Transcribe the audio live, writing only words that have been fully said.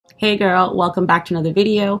Hey girl, welcome back to another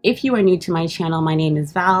video. If you are new to my channel, my name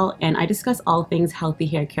is Val and I discuss all things healthy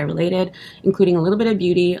hair care related, including a little bit of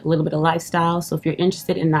beauty, a little bit of lifestyle. So if you're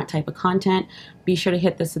interested in that type of content, be sure to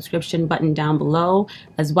hit the subscription button down below,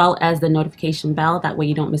 as well as the notification bell. That way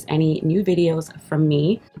you don't miss any new videos from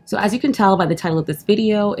me. So as you can tell by the title of this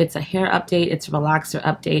video, it's a hair update, it's a relaxer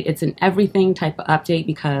update, it's an everything type of update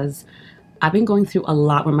because I've been going through a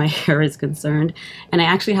lot where my hair is concerned, and I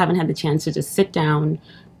actually haven't had the chance to just sit down,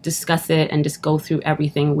 discuss it, and just go through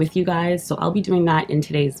everything with you guys. So I'll be doing that in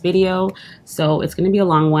today's video. So it's going to be a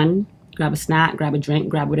long one. Grab a snack, grab a drink,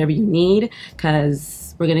 grab whatever you need,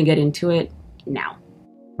 because we're going to get into it now.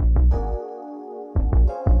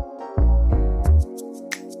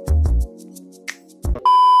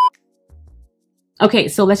 Okay,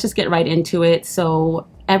 so let's just get right into it. So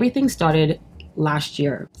everything started last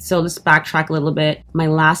year. So let's backtrack a little bit. My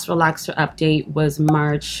last relaxer update was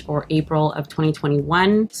March or April of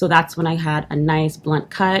 2021. So that's when I had a nice blunt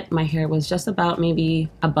cut. My hair was just about maybe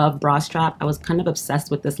above bra strap. I was kind of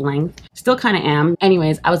obsessed with this length. Still kind of am.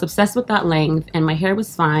 Anyways, I was obsessed with that length and my hair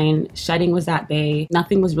was fine. Shedding was at bay.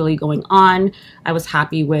 Nothing was really going on. I was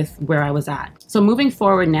happy with where I was at. So moving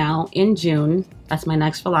forward now, in June, that's my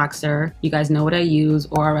next relaxer. You guys know what I use,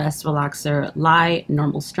 ORS relaxer, Lie,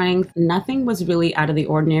 normal strength. Nothing was really out of the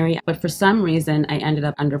ordinary, but for some reason I ended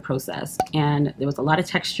up under processed and there was a lot of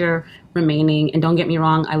texture remaining. And don't get me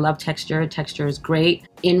wrong, I love texture. Texture is great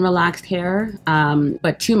in relaxed hair,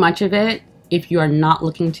 but too much of it, if you are not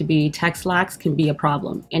looking to be text-lax, can be a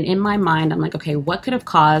problem. And in my mind, I'm like, okay, what could have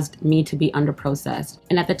caused me to be under processed?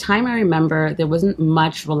 And at the time I remember there wasn't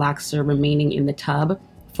much relaxer remaining in the tub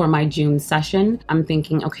for my June session. I'm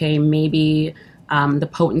thinking, okay, maybe the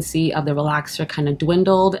potency of the relaxer kind of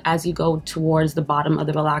dwindled as you go towards the bottom of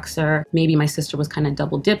the relaxer. Maybe my sister was kind of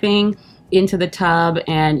double dipping into the tub,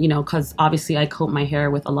 and you know, because obviously I coat my hair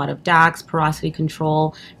with a lot of DAX, porosity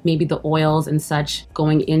control, maybe the oils and such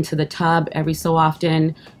going into the tub every so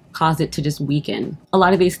often caused it to just weaken. A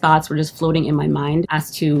lot of these thoughts were just floating in my mind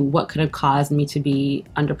as to what could have caused me to be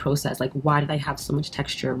under processed. Like, why did I have so much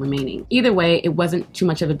texture remaining? Either way, it wasn't too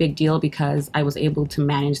much of a big deal because I was able to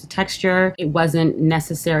manage the texture. It wasn't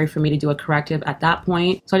necessary for me to do a corrective at that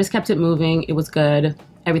point. So I just kept it moving. It was good.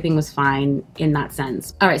 Everything was fine in that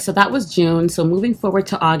sense. All right, so that was June. So moving forward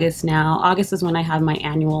to August now. August is when I have my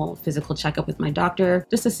annual physical checkup with my doctor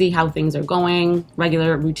just to see how things are going,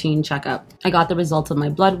 regular routine checkup. I got the results of my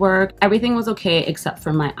blood work. Everything was okay except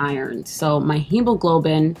for my iron. So my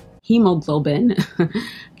hemoglobin, I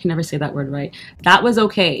can never say that word right. That was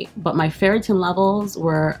okay, but my ferritin levels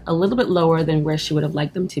were a little bit lower than where she would have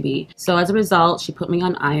liked them to be. So as a result, she put me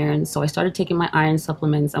on iron. So I started taking my iron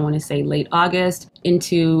supplements, I want to say late August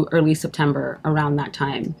into early September, around that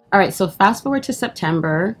time. All right, so fast forward to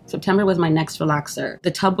September. September was my next relaxer.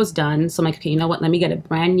 The tub was done. So I'm like, okay, you know what? Let me get a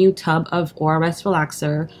brand new tub of ORS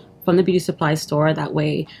relaxer from the beauty supply store. That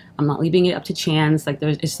way I'm not leaving it up to chance. Like,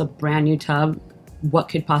 it's a brand new tub. What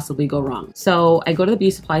could possibly go wrong? So I go to the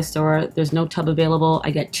beauty supply store. There's no tub available.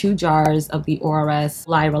 I get 2 jars of the ORS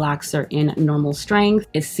Lie relaxer in normal strength.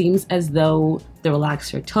 It seems as though the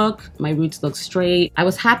relaxer took. My roots look straight. I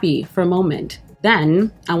was happy for a moment.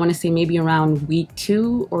 Then I want to say maybe around week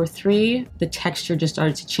 2 or 3, the texture just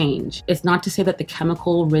started to change. It's not to say that the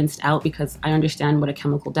chemical rinsed out, because I understand what a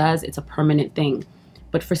chemical does. It's a permanent thing.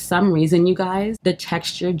 But for some reason, you guys, the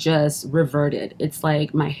texture just reverted. It's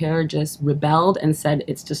like my hair just rebelled and said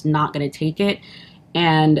it's just not going to take it.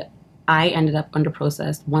 And I ended up under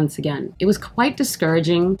processed once again. It was quite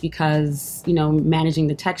discouraging because, you know, managing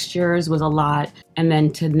the textures was a lot. And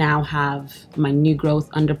then to now have my new growth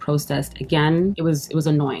under processed again, it was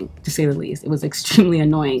annoying, to say the least. It was extremely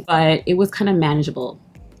annoying, but it was kind of manageable.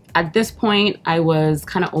 At this point, I was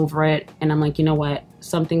kind of over it. And I'm like, you know what?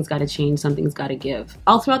 Something's got to change, something's got to give.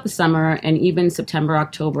 All throughout the summer and even September,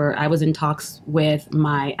 October, I was in talks with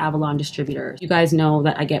my Avalon distributor. You guys know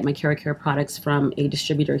that I get my Care products from a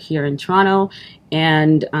distributor here in Toronto,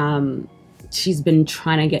 and she's been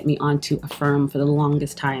trying to get me onto Affirm for the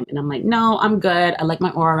longest time. And I'm like, no, I'm good. I like my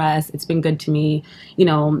ORS. It's been good to me. You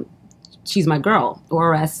know, she's my girl.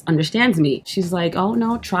 ORS understands me. She's like, oh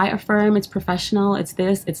no, try Affirm. It's professional. It's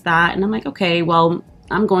this, it's that. And I'm like, okay, well,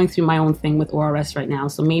 I'm going through my own thing with ORS right now,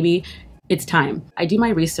 so maybe it's time. I do my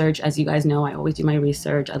research. As you guys know, I always do my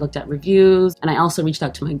research. I looked at reviews, and I also reached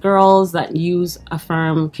out to my girls that use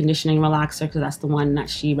Affirm Conditioning Relaxer, because that's the one that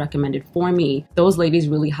she recommended for me. Those ladies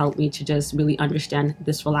really helped me to just really understand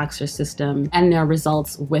this relaxer system and their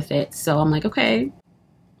results with it. So I'm like, okay,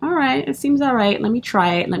 all right, it seems all right. Let me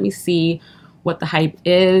try it. Let me see what the hype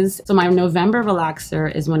is. So my November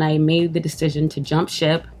relaxer is when I made the decision to jump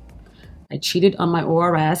ship. I cheated on my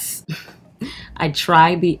ORS. I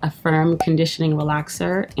tried the Affirm Conditioning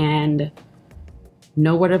Relaxer, and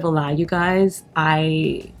no word of a lie, you guys,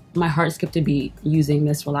 my heart skipped a beat using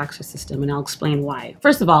this relaxer system, and I'll explain why.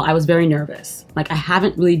 First of all, I was very nervous. Like, I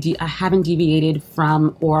haven't deviated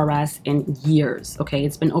from ORS in years, okay?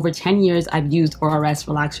 It's been over 10 years I've used ORS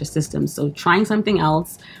relaxer systems, so trying something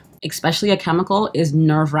else, especially a chemical, is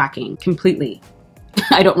nerve-wracking completely.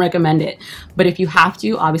 I don't recommend it. But if you have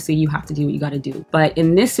to, obviously you have to do what you got to do. But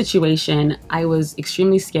in this situation, I was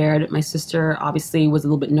extremely scared. My sister obviously was a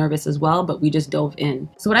little bit nervous as well, but we just dove in.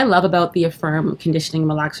 So what I love about the Affirm Conditioning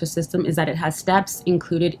Relaxer system is that it has steps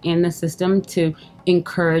included in the system to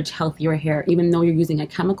encourage healthier hair. Even though you're using a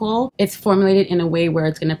chemical, it's formulated in a way where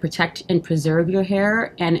it's going to protect and preserve your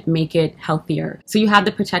hair and make it healthier. So you have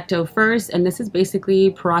the Protecto first, and this is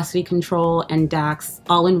basically porosity control and DAX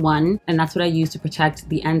all in one, and that's what I use to protect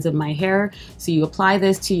the ends of my hair. So you apply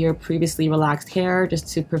this to your previously relaxed hair just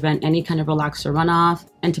to prevent any kind of relaxer runoff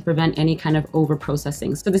and to prevent any kind of over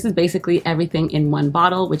processing. So this is basically everything in one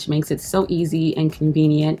bottle, which makes it so easy and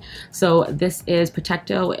convenient. So this is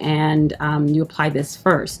Protecto, and you apply this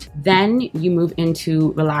first. Then you move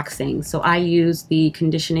into relaxing. So I use the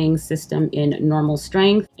conditioning system in normal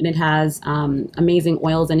strength, and it has amazing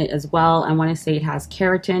oils in it as well. I want to say it has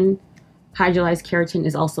keratin. Hydrolyzed keratin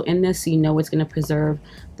is also in this, so you know it's going to preserve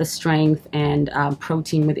the strength and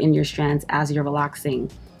protein within your strands as you're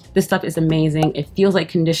relaxing. This stuff is amazing. It feels like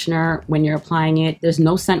conditioner when you're applying it. There's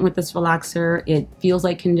no scent with this relaxer. It feels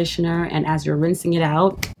like conditioner, and as you're rinsing it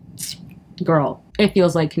out, girl, it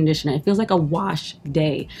feels like conditioner. It feels like a wash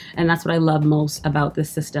day, and that's what I love most about this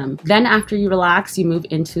system. Then after you relax, you move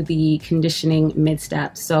into the conditioning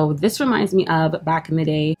mid-step. So this reminds me of back in the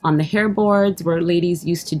day on the hair boards where ladies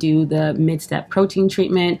used to do the mid-step protein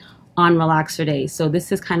treatment on relaxer day. So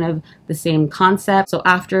this is kind of the same concept. So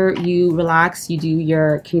after you relax, you do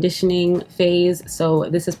your conditioning phase. So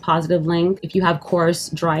this is positive length. If you have coarse,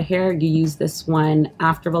 dry hair, you use this one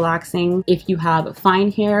after relaxing. If you have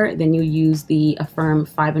fine hair, then you use the Affirm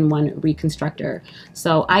 5-in-1 Reconstructor.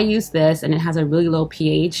 So I use this, and it has a really low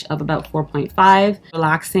pH of about 4.5.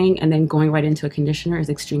 Relaxing and then going right into a conditioner is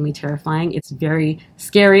extremely terrifying. It's very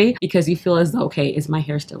scary because you feel as though, okay, is my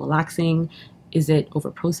hair still relaxing? Is it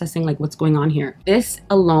over processing? Like, what's going on here? This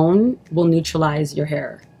alone will neutralize your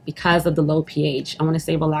hair because of the low pH. I want to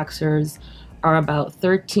say relaxers are about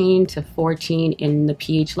 13 to 14 in the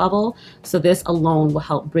pH level. So this alone will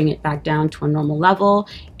help bring it back down to a normal level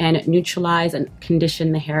and neutralize and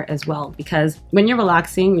condition the hair as well. Because when you're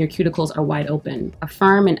relaxing, your cuticles are wide open.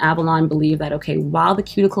 Affirm and Avalon believe that, okay, while the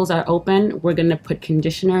cuticles are open, we're gonna put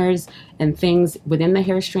conditioners and things within the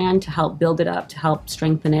hair strand to help build it up, to help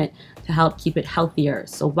strengthen it, to help keep it healthier.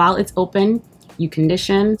 So while it's open, you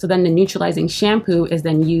condition. So then the neutralizing shampoo is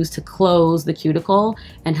then used to close the cuticle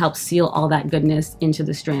and help seal all that goodness into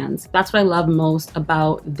the strands. That's what I love most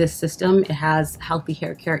about this system. It has healthy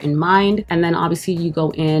hair care in mind. And then obviously you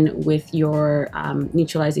go in with your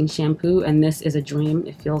neutralizing shampoo, and this is a dream.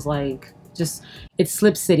 It feels like just, it's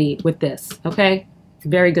Slip City with this, okay?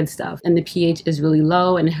 Very good stuff. And the pH is really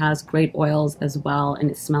low, and it has great oils as well, and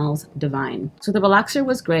it smells divine. So the relaxer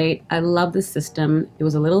was great. I love the system. It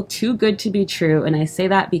was a little too good to be true, and I say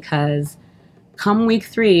that because come week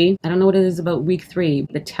 3, I don't know what it is about week 3,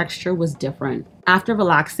 the texture was different. After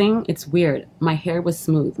relaxing, it's weird. My hair was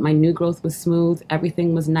smooth. My new growth was smooth.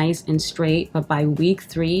 Everything was nice and straight. But by week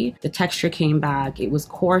 3, the texture came back. It was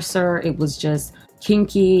coarser. It was just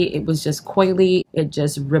kinky. It was just coily. It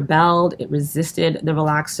just rebelled. It resisted the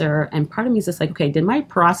relaxer. And part of me is just like, okay, did my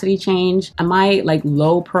porosity change? Am I like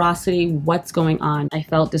low porosity? What's going on? I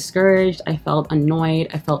felt discouraged. I felt annoyed.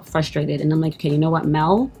 I felt frustrated. And I'm like, okay, you know what,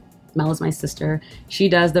 Mel is my sister. She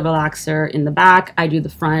does the relaxer in the back. I do the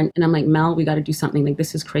front. And I'm like, Mel, we got to do something. Like,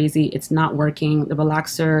 this is crazy. It's not working. The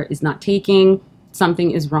relaxer is not taking.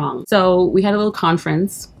 Something is wrong. So we had a little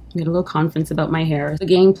conference. We had a little conference about my hair. The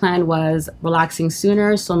game plan was relaxing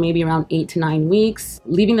sooner, so maybe around 8 to 9 weeks,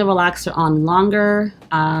 leaving the relaxer on longer,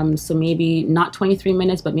 so maybe not 23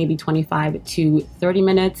 minutes, but maybe 25 to 30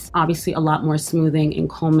 minutes. Obviously a lot more smoothing and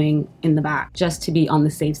combing in the back, just to be on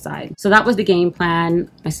the safe side. So that was the game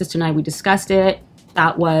plan. My sister and I, we discussed it.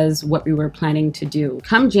 That was what we were planning to do.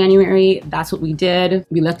 Come January, that's what we did.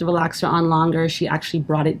 We left the relaxer on longer. She actually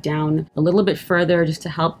brought it down a little bit further just to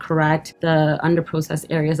help correct the underprocessed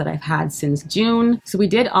areas that I've had since June. So we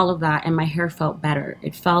did all of that, and my hair felt better.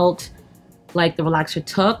 It felt like the relaxer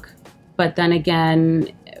took, but then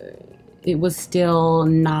again, it was still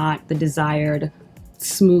not the desired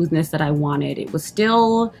smoothness that I wanted. There was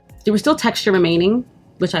still texture remaining,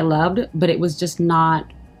 which I loved, but it was just not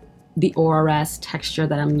the ORS texture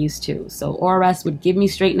that I'm used to. So ORS would give me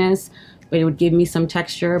straightness, but it would give me some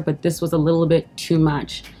texture, but this was a little bit too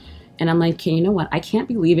much. And I'm like, okay, you know what? I can't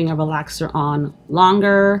be leaving a relaxer on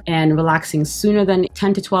longer and relaxing sooner than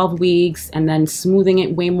 10 to 12 weeks and then smoothing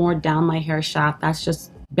it way more down my hair shaft. That's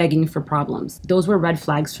just begging for problems. Those were red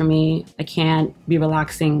flags for me. I can't be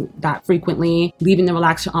relaxing that frequently, leaving the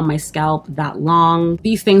relaxer on my scalp that long.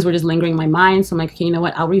 These things were just lingering in my mind. So I'm like, okay, you know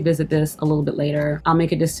what? I'll revisit this a little bit later. I'll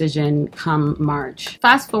make a decision come March.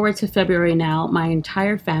 Fast forward to February now, my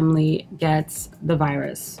entire family gets the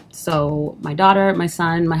virus. So my daughter, my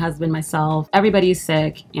son, my husband, myself, everybody's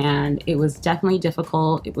sick, and it was definitely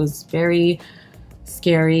difficult. It was very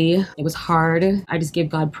scary. It was hard. I just give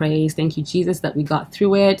God praise. Thank you, Jesus, that we got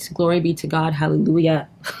through it. Glory be to God. Hallelujah.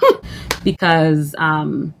 Because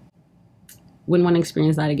wouldn't want to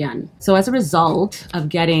experience that again. So as a result of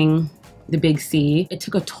getting the big C, it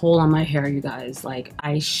took a toll on my hair, you guys. Like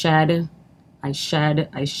I shed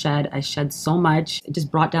so much. It just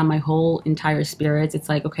brought down my whole entire spirits. It's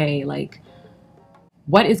like, okay, like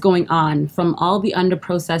what is going on from all the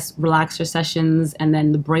under-processed relaxer sessions and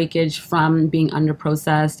then the breakage from being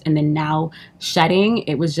under-processed and then now shedding.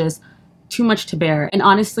 It was just too much to bear. And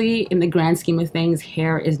honestly, in the grand scheme of things,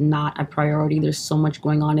 hair is not a priority. There's so much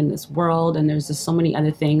going on in this world, and there's just so many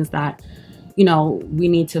other things that, you know, we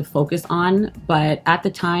need to focus on. But at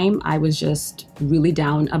the time, I was just really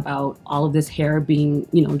down about all of this hair being,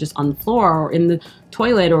 you know, just on the floor or in the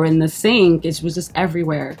toilet or in the sink. It was just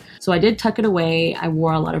everywhere. So I did tuck it away. I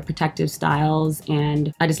wore a lot of protective styles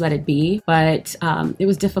and I just let it be. But it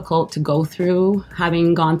was difficult to go through,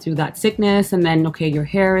 having gone through that sickness, and then, okay, your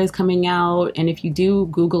hair is coming out. And if you do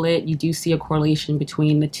Google it, you do see a correlation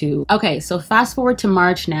between the two. Okay, so fast forward to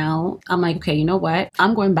March now. I'm like, okay, you know what?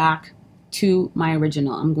 I'm going back to my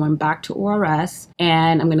original. I'm going back to ORS,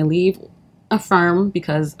 and I'm going to leave Affirm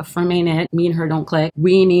because Affirm ain't it. Me and her don't click.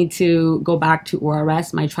 We need to go back to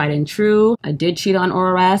ORS, my tried and true. I did cheat on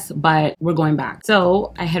ORS, but we're going back.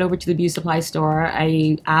 So I head over to the beauty supply store.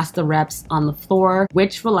 I asked the reps on the floor,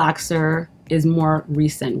 which relaxer is more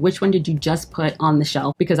recent? Which one did you just put on the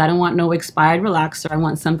shelf? Because I don't want no expired relaxer. I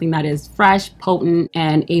want something that is fresh, potent,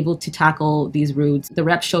 and able to tackle these roots. The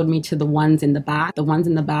rep showed me to the ones in the back. The ones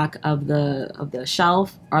in the back of the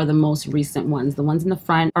shelf are the most recent ones. The ones in the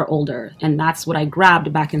front are older. And that's what I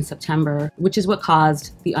grabbed back in September, which is what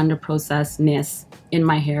caused the under-processedness in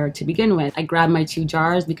my hair to begin with. I grabbed my 2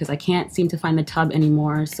 jars because I can't seem to find the tub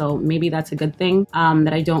anymore. So maybe that's a good thing,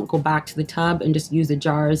 that I don't go back to the tub and just use the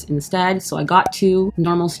jars instead. So I got 2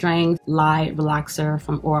 normal strength lye relaxer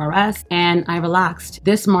from ORS and I relaxed.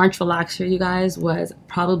 This March relaxer, you guys, was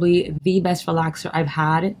probably the best relaxer I've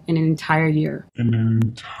had in an entire year.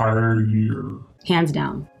 Hands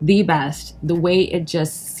down, the best. The way it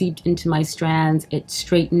just seeped into my strands, it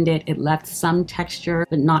straightened it, it left some texture,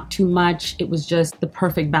 but not too much. It was just the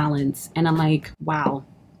perfect balance. And I'm like, wow.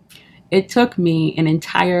 It took me an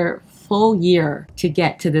entire full year to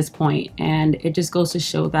get to this point. And it just goes to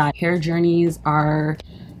show that hair journeys are,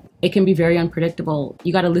 it can be very unpredictable.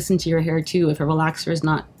 You got to listen to your hair too. If a relaxer is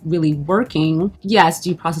not really working, yes,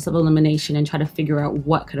 do process of elimination and try to figure out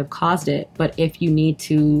what could have caused it. But if you need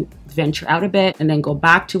to venture out a bit and then go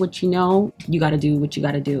back to what you know, you got to do what you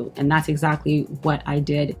got to do. And that's exactly what I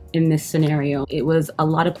did in this scenario. It was a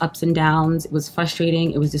lot of ups and downs. It was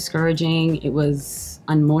frustrating. It was discouraging. It was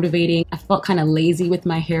unmotivating. I felt kind of lazy with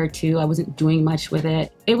my hair too. I wasn't doing much with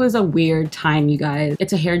it. It was a weird time, you guys.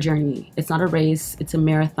 It's a hair journey. It's not a race. It's a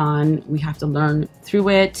marathon. We have to learn through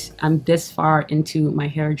it. I'm this far into my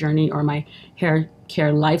hair journey or my hair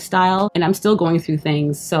care lifestyle, and I'm still going through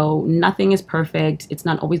things. So nothing is perfect. It's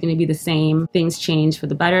not always going to be the same. Things change for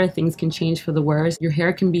the better. Things can change for the worse. Your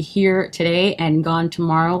hair can be here today and gone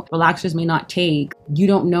tomorrow. Relaxers may not take. You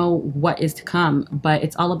don't know what is to come, but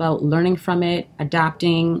it's all about learning from it,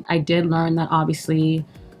 adapting. I did learn that obviously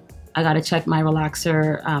I got to check my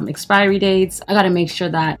relaxer expiry dates. I got to make sure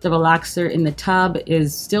that the relaxer in the tub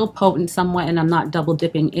is still potent somewhat and I'm not double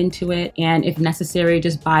dipping into it. And if necessary,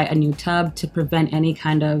 just buy a new tub to prevent any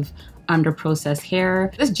kind of under processed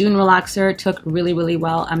hair. This June relaxer took really, really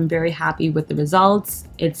well. I'm very happy with the results.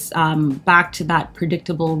 It's back to that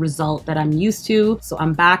predictable result that I'm used to. So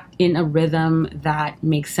I'm back in a rhythm that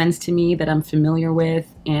makes sense to me, that I'm familiar with,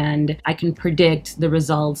 and I can predict the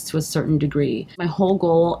results to a certain degree. My whole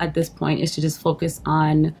goal at this point is to just focus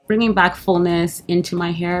on bringing back fullness into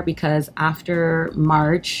my hair, because after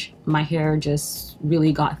March, my hair just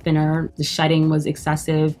really got thinner. The shedding was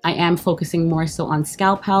excessive. I am focusing more so on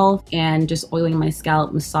scalp health and just oiling my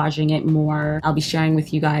scalp, massaging it more. I'll be sharing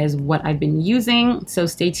with you guys what I've been using, so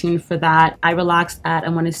stay tuned for that. I relaxed at, I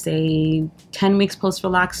want to say, 10 weeks post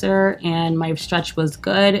relaxer, and my stretch was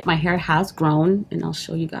good. My hair has grown, and I'll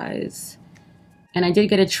show you guys. And I did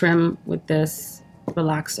get a trim with this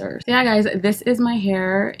relaxer. So yeah guys, this is my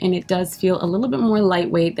hair, and it does feel a little bit more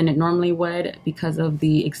lightweight than it normally would because of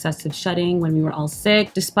the excessive shedding when we were all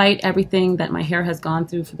sick. Despite everything that my hair has gone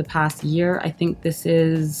through for the past year, I think this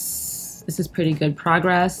is pretty good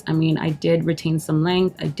progress. I mean, I did retain some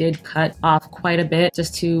length. I did cut off quite a bit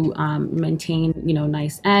just to maintain, you know,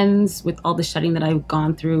 nice ends with all the shedding that I've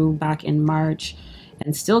gone through back in March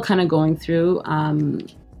and still kind of going through.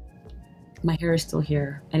 My hair is still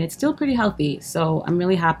here and it's still pretty healthy, so I'm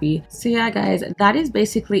really happy. So yeah guys, that is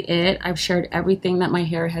basically it. I've shared everything that my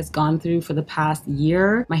hair has gone through for the past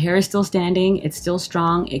year. My hair is still standing, it's still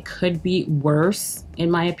strong. It could be worse in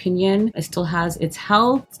my opinion. It still has its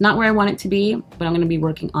health. It's not where I want it to be, but I'm going to be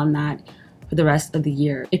working on that for the rest of the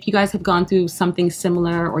year. If you guys have gone through something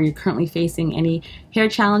similar or you're currently facing any hair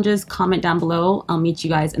challenges, comment down below. I'll meet you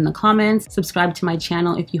guys in the comments. Subscribe to my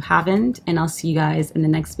channel if you haven't, and I'll see you guys in the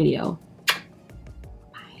next video.